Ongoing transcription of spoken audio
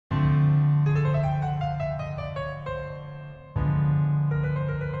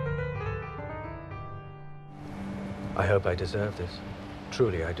I hope I deserve this.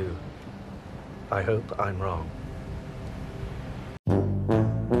 Truly I do. I hope I'm wrong.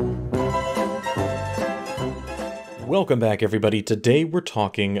 Welcome back, everybody. Today we're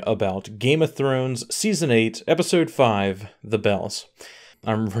talking about Game of Thrones Season 8, Episode 5, The Bells.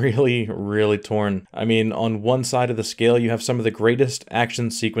 I'm really torn. I mean, on one side of the scale, you have some of the greatest action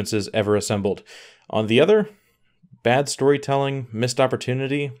sequences ever assembled. On the other, bad storytelling, missed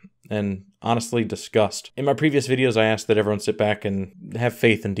opportunity, and honestly, disgust. In my previous videos, I asked that everyone sit back and have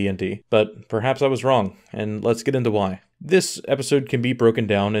faith in D&D, but perhaps I was wrong, and let's get into why. This episode can be broken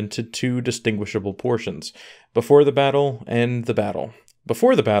down into two distinguishable portions: before the battle and the battle.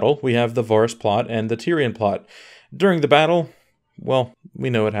 Before the battle, we have the Varys plot and the Tyrion plot. During the battle, well, we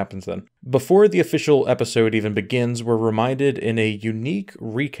know what happens then. Before the official episode even begins, we're reminded in a unique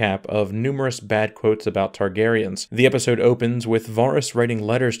recap of numerous bad quotes about Targaryens. The episode opens with Varys writing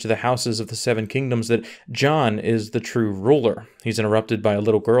letters to the houses of the Seven Kingdoms that Jon is the true ruler. He's interrupted by a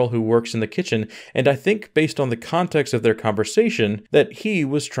little girl who works in the kitchen, and I think, based on the context of their conversation, that he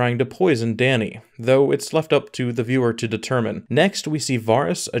was trying to poison Dany, though it's left up to the viewer to determine. Next, we see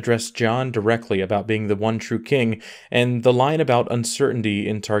Varys address Jon directly about being the one true king, and the line about uncertainty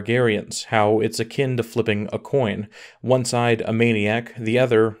in Targaryens, how it's akin to flipping a coin. One side a maniac, the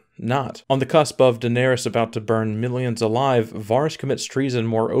other not. On the cusp of Daenerys about to burn millions alive, Varys commits treason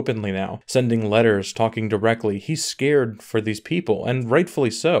more openly now, sending letters, talking directly. He's scared for these people, and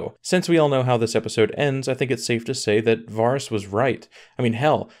rightfully so. Since we all know how this episode ends, I think it's safe to say that Varys was right. I mean,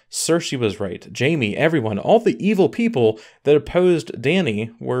 hell, Cersei was right, Jaime, everyone, all the evil people that opposed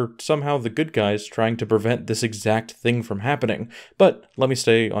Dany were somehow the good guys trying to prevent this exact thing from happening. But let me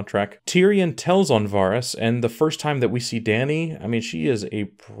stay on track. Tyrion tells on Varys, and the first time that we see Dany, I mean, she is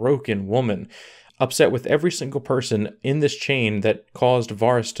a broken woman, upset with every single person in this chain that caused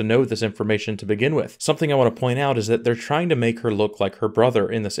Varys to know this information to begin with. Something I want to point out is that they're trying to make her look like her brother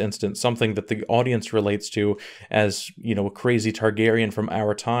in this instance, something that the audience relates to as, you know, a crazy Targaryen from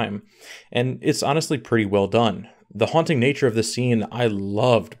our time. And it's honestly pretty well done. The haunting nature of the scene I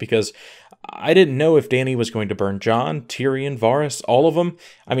loved, because I didn't know if Dany was going to burn Jon, Tyrion, Varys, all of them.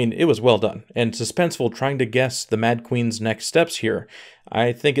 I mean, it was well done, and suspenseful trying to guess the Mad Queen's next steps here.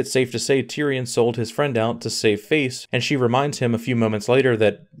 I think it's safe to say Tyrion sold his friend out to save face, and she reminds him a few moments later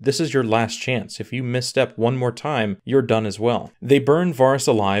that this is your last chance. If you misstep one more time, you're done as well. They burn Varys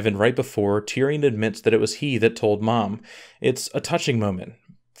alive, and right before, Tyrion admits that it was he that told Mom. It's a touching moment,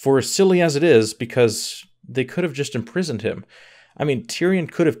 for as silly as it is, because they could have just imprisoned him. I mean,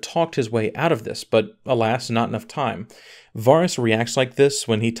 Tyrion could have talked his way out of this, but alas, not enough time. Varys reacts like this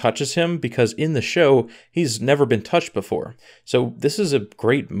when he touches him because in the show, he's never been touched before. So this is a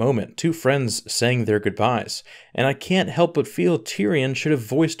great moment, two friends saying their goodbyes. And I can't help but feel Tyrion should have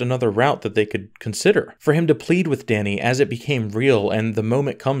voiced another route that they could consider. For him to plead with Dany as it became real and the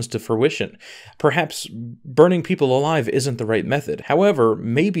moment comes to fruition. Perhaps burning people alive isn't the right method. However,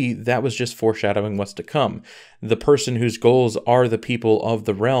 maybe that was just foreshadowing what's to come. The person whose goals are the people of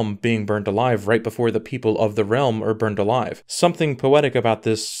the realm being burned alive right before the people of the realm are burned alive. Something poetic about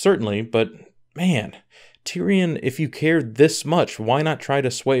this, certainly, but man, Tyrion, if you cared this much, why not try to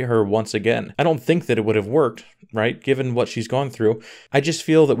sway her once again? I don't think that it would have worked, right, given what she's gone through. I just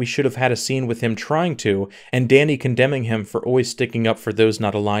feel that we should have had a scene with him trying to, and Dany condemning him for always sticking up for those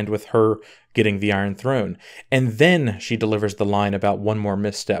not aligned with her getting the Iron Throne. And then she delivers the line about one more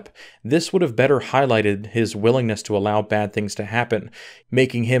misstep. This would have better highlighted his willingness to allow bad things to happen,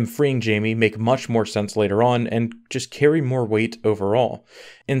 making him freeing Jaime make much more sense later on and just carry more weight overall.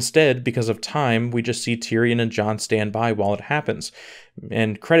 Instead, because of time, we just see Tyrion and Jon stand by while it happens.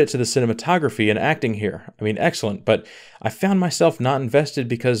 And credit to the cinematography and acting here. I mean, excellent, but I found myself not invested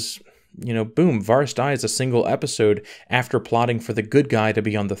because, you know, boom, Varys dies a single episode after plotting for the good guy to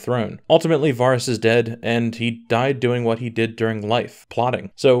be on the throne. Ultimately, Varys is dead, and he died doing what he did during life,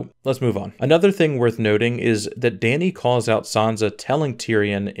 plotting. So, let's move on. Another thing worth noting is that Dany calls out Sansa telling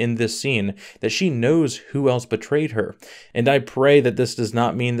Tyrion in this scene that she knows who else betrayed her. And I pray that this does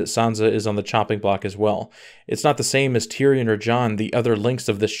not mean that Sansa is on the chopping block as well. It's not the same as Tyrion or Jon, the other links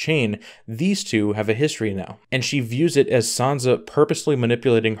of this chain. These two have a history now. And she views it as Sansa purposely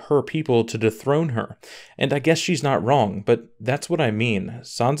manipulating her people to dethrone her. And I guess she's not wrong, but that's what I mean.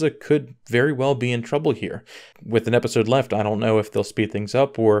 Sansa could very well be in trouble here. With an episode left, I don't know if they'll speed things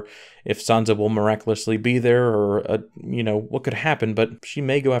up or if Sansa will miraculously be there or, what could happen, but she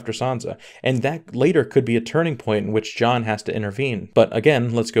may go after Sansa. And that later could be a turning point in which Jon has to intervene. But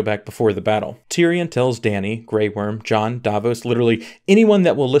again, let's go back before the battle. Tyrion tells Dany, Grey Worm, Jon, Davos, literally anyone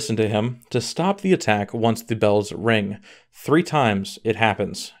that will listen to him, to stop the attack once the bells ring. 3 times it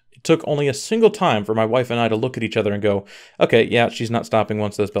happens. took only a single time for my wife and I to look at each other and go, okay, yeah, she's not stopping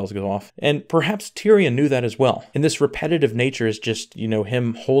once those bells go off. And perhaps Tyrion knew that as well. And this repetitive nature is just,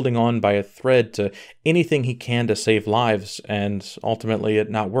 him holding on by a thread to anything he can to save lives, and ultimately it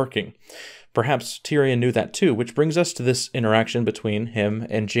not working. Perhaps Tyrion knew that too, which brings us to this interaction between him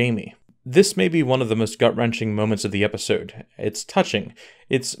and Jaime. This may be one of the most gut-wrenching moments of the episode. It's touching.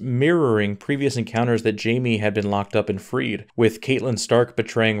 It's mirroring previous encounters that Jaime had been locked up and freed, with Catelyn Stark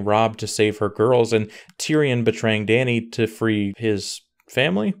betraying Robb to save her girls and Tyrion betraying Dany to free his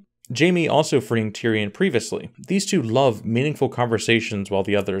family. Jaime also freeing Tyrion previously. These two love meaningful conversations while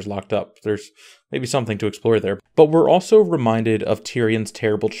the other is locked up. There's maybe something to explore there. But we're also reminded of Tyrion's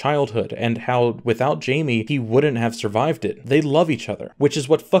terrible childhood and how without Jaime, he wouldn't have survived it. They love each other, which is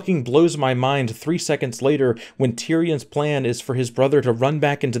what fucking blows my mind 3 seconds later when Tyrion's plan is for his brother to run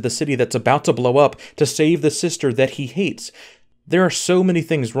back into the city that's about to blow up to save the sister that he hates. There are so many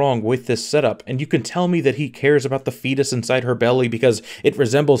things wrong with this setup, and you can tell me that he cares about the fetus inside her belly because it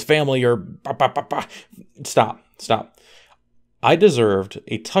resembles family or... Stop. I deserved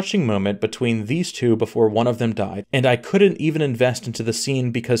a touching moment between these two before one of them died, and I couldn't even invest into the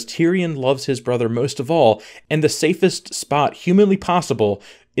scene because Tyrion loves his brother most of all, and the safest spot humanly possible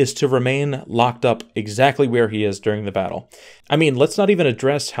is to remain locked up exactly where he is during the battle. I mean, let's not even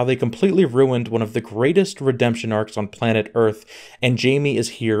address how they completely ruined one of the greatest redemption arcs on planet Earth, and Jaime is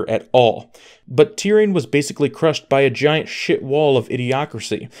here at all. But Tyrion was basically crushed by a giant shit wall of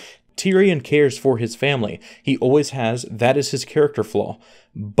idiocracy. Tyrion cares for his family. He always has. That is his character flaw.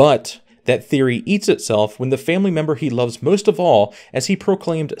 But that theory eats itself when the family member he loves most of all, as he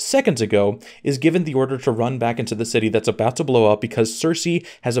proclaimed seconds ago, is given the order to run back into the city that's about to blow up because Cersei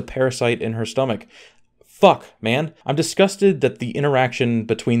has a parasite in her stomach. Fuck, man. I'm disgusted that the interaction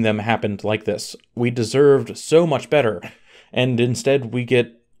between them happened like this. We deserved so much better. And instead we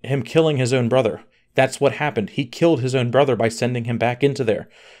get him killing his own brother. That's what happened. He killed his own brother by sending him back into there.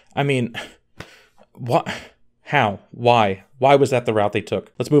 I mean, what? How? Why? Why was that the route they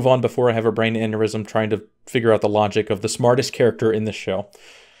took? Let's move on before I have a brain aneurysm trying to figure out the logic of the smartest character in this show.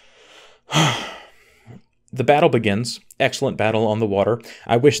 The battle begins. Excellent battle on the water.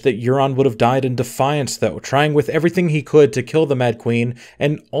 I wish that Euron would have died in defiance, though, trying with everything he could to kill the Mad Queen,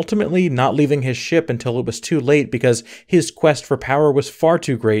 and ultimately not leaving his ship until it was too late because his quest for power was far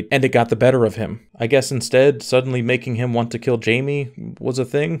too great, and it got the better of him. I guess instead, suddenly making him want to kill Jaime was a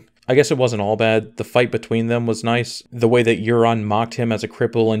thing. I guess it wasn't all bad. The fight between them was nice. The way that Euron mocked him as a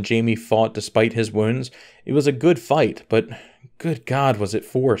cripple and Jaime fought despite his wounds. It was a good fight, but good God, was it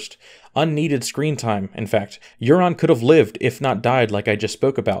forced. Unneeded screen time, in fact. Euron could have lived, if not died, like I just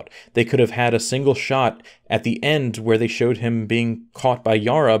spoke about. They could have had a single shot at the end where they showed him being caught by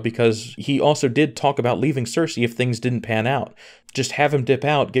Yara, because he also did talk about leaving Cersei if things didn't pan out. Just have him dip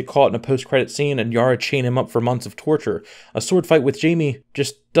out, get caught in a post-credit scene, and Yara chain him up for months of torture. A sword fight with Jaime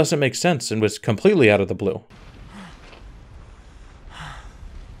just doesn't make sense and was completely out of the blue.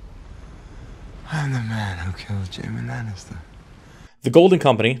 I'm the man who killed Jaime Lannister. The Golden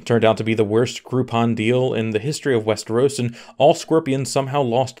Company turned out to be the worst Groupon deal in the history of Westeros, and all Scorpions somehow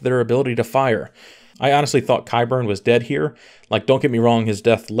lost their ability to fire. I honestly thought Qyburn was dead here. Like, don't get me wrong, his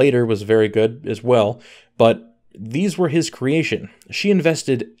death later was very good as well, but these were his creation. She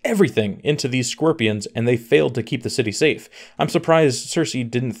invested everything into these Scorpions, and they failed to keep the city safe. I'm surprised Cersei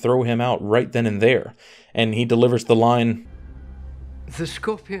didn't throw him out right then and there. And he delivers the line, "The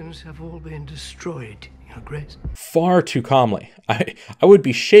Scorpions have all been destroyed, Your Grace," far too calmly. I would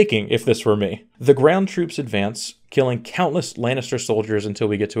be shaking if this were me. The ground troops advance, killing countless Lannister soldiers until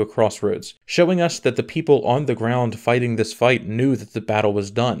we get to a crossroads, showing us that the people on the ground fighting this fight knew that the battle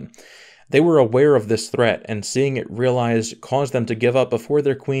was done. They were aware of this threat, and seeing it realized caused them to give up before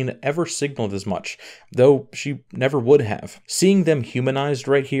their queen ever signaled as much, though she never would have. Seeing them humanized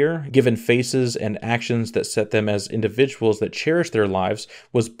right here, given faces and actions that set them as individuals that cherish their lives,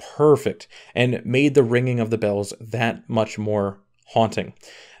 was perfect, and made the ringing of the bells that much more haunting.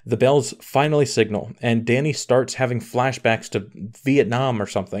 The bells finally signal, and Dany starts having flashbacks to Vietnam or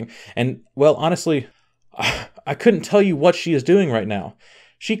something, and, well, honestly, I couldn't tell you what she is doing right now.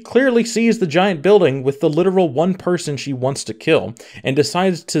 She clearly sees the giant building with the literal one person she wants to kill, and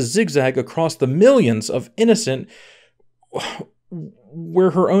decides to zigzag across the millions of innocent,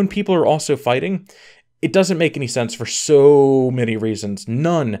 where her own people are also fighting. It doesn't make any sense for so many reasons,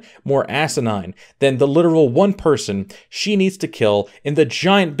 none more asinine than the literal one person she needs to kill in the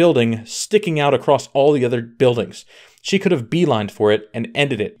giant building sticking out across all the other buildings. She could have beelined for it and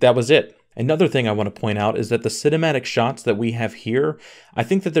ended it. That was it. Another thing I want to point out is that the cinematic shots that we have here, I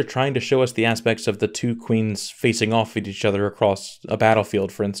think that they're trying to show us the aspects of the two queens facing off at each other across a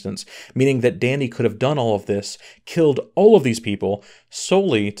battlefield, for instance, meaning that Dany could have done all of this, killed all of these people,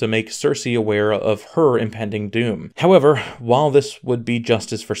 solely to make Cersei aware of her impending doom. However, while this would be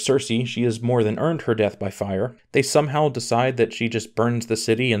justice for Cersei, she has more than earned her death by fire. They somehow decide that she just burns the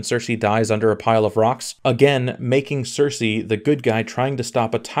city and Cersei dies under a pile of rocks, again making Cersei the good guy trying to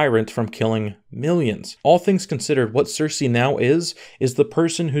stop a tyrant from killing millions. All things considered, what Cersei now is the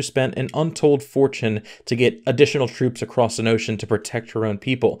person who spent an untold fortune to get additional troops across an ocean to protect her own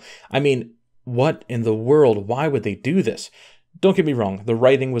people. I mean, what in the world? Why would they do this? Don't get me wrong, the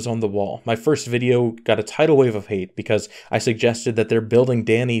writing was on the wall. My first video got a tidal wave of hate because I suggested that they're building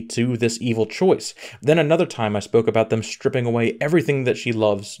Dany to this evil choice. Then another time I spoke about them stripping away everything that she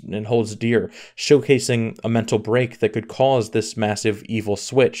loves and holds dear, showcasing a mental break that could cause this massive evil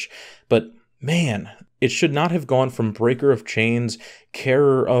switch. But man, it should not have gone from breaker of chains,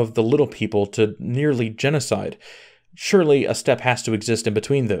 carer of the little people, to nearly genocide. Surely a step has to exist in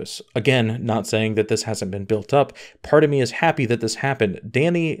between those. Again, not saying that this hasn't been built up. Part of me is happy that this happened.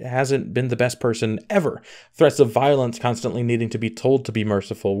 Dany hasn't been the best person ever. Threats of violence, constantly needing to be told to be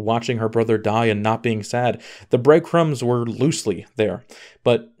merciful, watching her brother die and not being sad. The breadcrumbs were loosely there,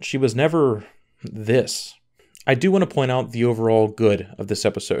 but she was never this. I do want to point out the overall good of this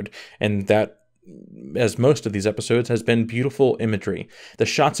episode, and that, as most of these episodes, has been beautiful imagery. The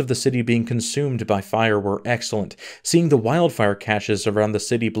shots of the city being consumed by fire were excellent. Seeing the wildfire caches around the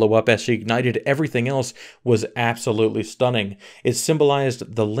city blow up as she ignited everything else was absolutely stunning. It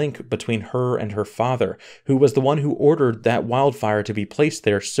symbolized the link between her and her father, who was the one who ordered that wildfire to be placed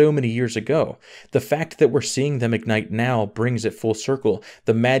there so many years ago. The fact that we're seeing them ignite now brings it full circle.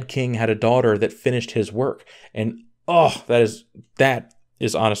 The Mad King had a daughter that finished his work, and that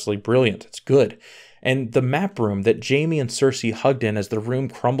is honestly brilliant. It's good. And the map room that Jaime and Cersei hugged in as the room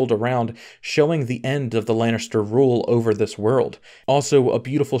crumbled around, showing the end of the Lannister rule over this world. Also, a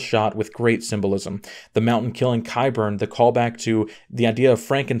beautiful shot with great symbolism. The mountain killing Qyburn, the callback to the idea of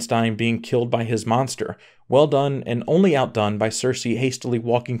Frankenstein being killed by his monster. Well done, and only outdone by Cersei hastily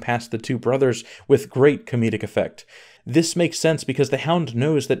walking past the two brothers with great comedic effect. This makes sense because the Hound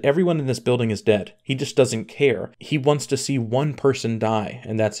knows that everyone in this building is dead. He just doesn't care. He wants to see one person die,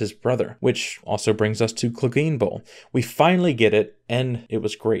 and that's his brother, which also brings us to Clegane Bowl. We finally get it, and it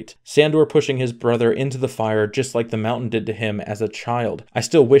was great. Sandor pushing his brother into the fire just like the mountain did to him as a child. I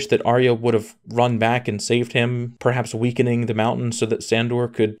still wish that Arya would have run back and saved him, perhaps weakening the mountain so that Sandor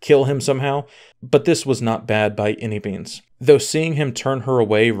could kill him somehow, but this was not bad by any means. Though seeing him turn her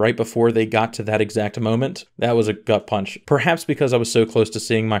away right before they got to that exact moment, that was a gut punch. Perhaps because I was so close to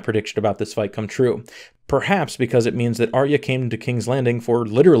seeing my prediction about this fight come true. Perhaps because it means that Arya came to King's Landing for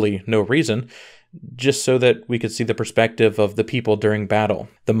literally no reason, just so that we could see the perspective of the people during battle,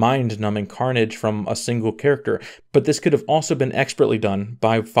 the mind-numbing carnage from a single character. But this could have also been expertly done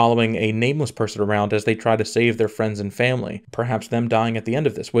by following a nameless person around as they try to save their friends and family, perhaps them dying at the end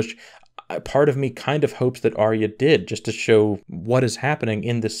of this, which part of me kind of hopes that Arya did, just to show what is happening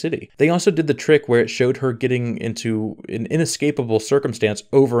in the city. They also did the trick where it showed her getting into an inescapable circumstance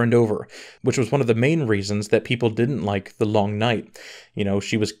over and over, which was one of the main reasons that people didn't like The Long Night. You know,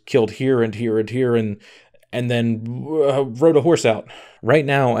 she was killed here and here and here and then rode a horse out. Right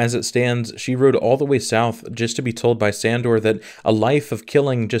now, as it stands, she rode all the way south just to be told by Sandor that a life of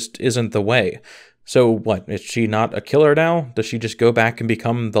killing just isn't the way. So what, is she not a killer now? Does she just go back and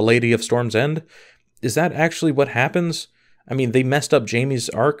become the Lady of Storm's End? Is that actually what happens? I mean, they messed up Jaime's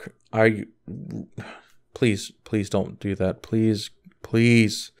arc. Please don't do that.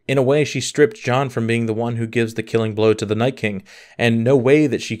 Please. In a way, she stripped Jon from being the one who gives the killing blow to the Night King, and no way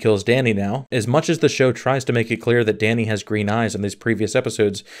that she kills Dany now. As much as the show tries to make it clear that Dany has green eyes in these previous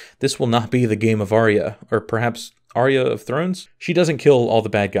episodes, this will not be the game of Arya, or perhaps Arya of Thrones? She doesn't kill all the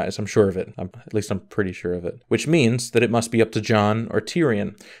bad guys, I'm sure of it. At least I'm pretty sure of it. Which means that it must be up to Jon or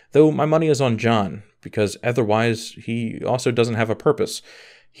Tyrion, though my money is on Jon, because otherwise he also doesn't have a purpose.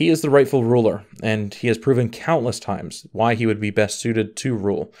 He is the rightful ruler, and he has proven countless times why he would be best suited to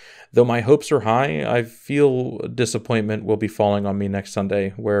rule. Though my hopes are high, I feel disappointment will be falling on me next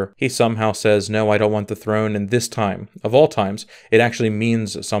Sunday, where he somehow says, no, I don't want the throne, and this time, of all times, it actually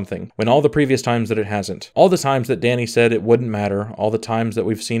means something, when all the previous times that it hasn't. All the times that Dany said it wouldn't matter, all the times that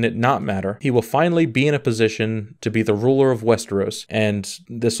we've seen it not matter, he will finally be in a position to be the ruler of Westeros, and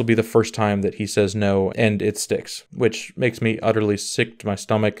this will be the first time that he says no, and it sticks, which makes me utterly sick to my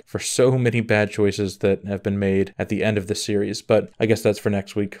stomach stomach for so many bad choices that have been made at the end of the series, but I guess that's for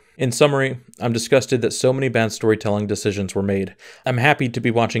next week. In summary, I'm disgusted that so many bad storytelling decisions were made. I'm happy to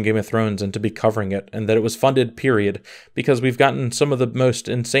be watching Game of Thrones and to be covering it, and that it was funded, period, because we've gotten some of the most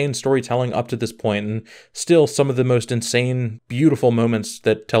insane storytelling up to this point, and still some of the most insane, beautiful moments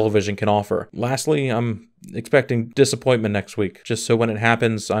that television can offer. Lastly, I'm expecting disappointment next week, just so when it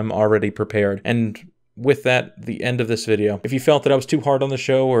happens, I'm already prepared. And with that, the end of this video. If you felt that I was too hard on the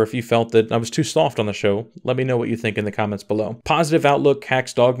show, or if you felt that I was too soft on the show, let me know what you think in the comments below. Positive outlook,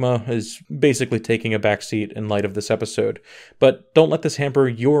 Hack's Dogma is basically taking a backseat in light of this episode, but don't let this hamper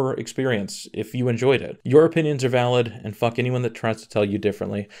your experience if you enjoyed it. Your opinions are valid, and fuck anyone that tries to tell you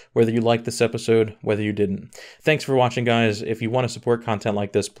differently, whether you liked this episode, whether you didn't. Thanks for watching, guys. If you want to support content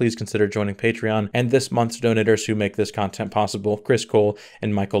like this, please consider joining Patreon and this month's donators who make this content possible, Chris Cole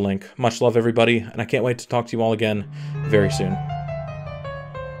and Michael Link. Much love, everybody, and I can't wait to talk to you all again very soon.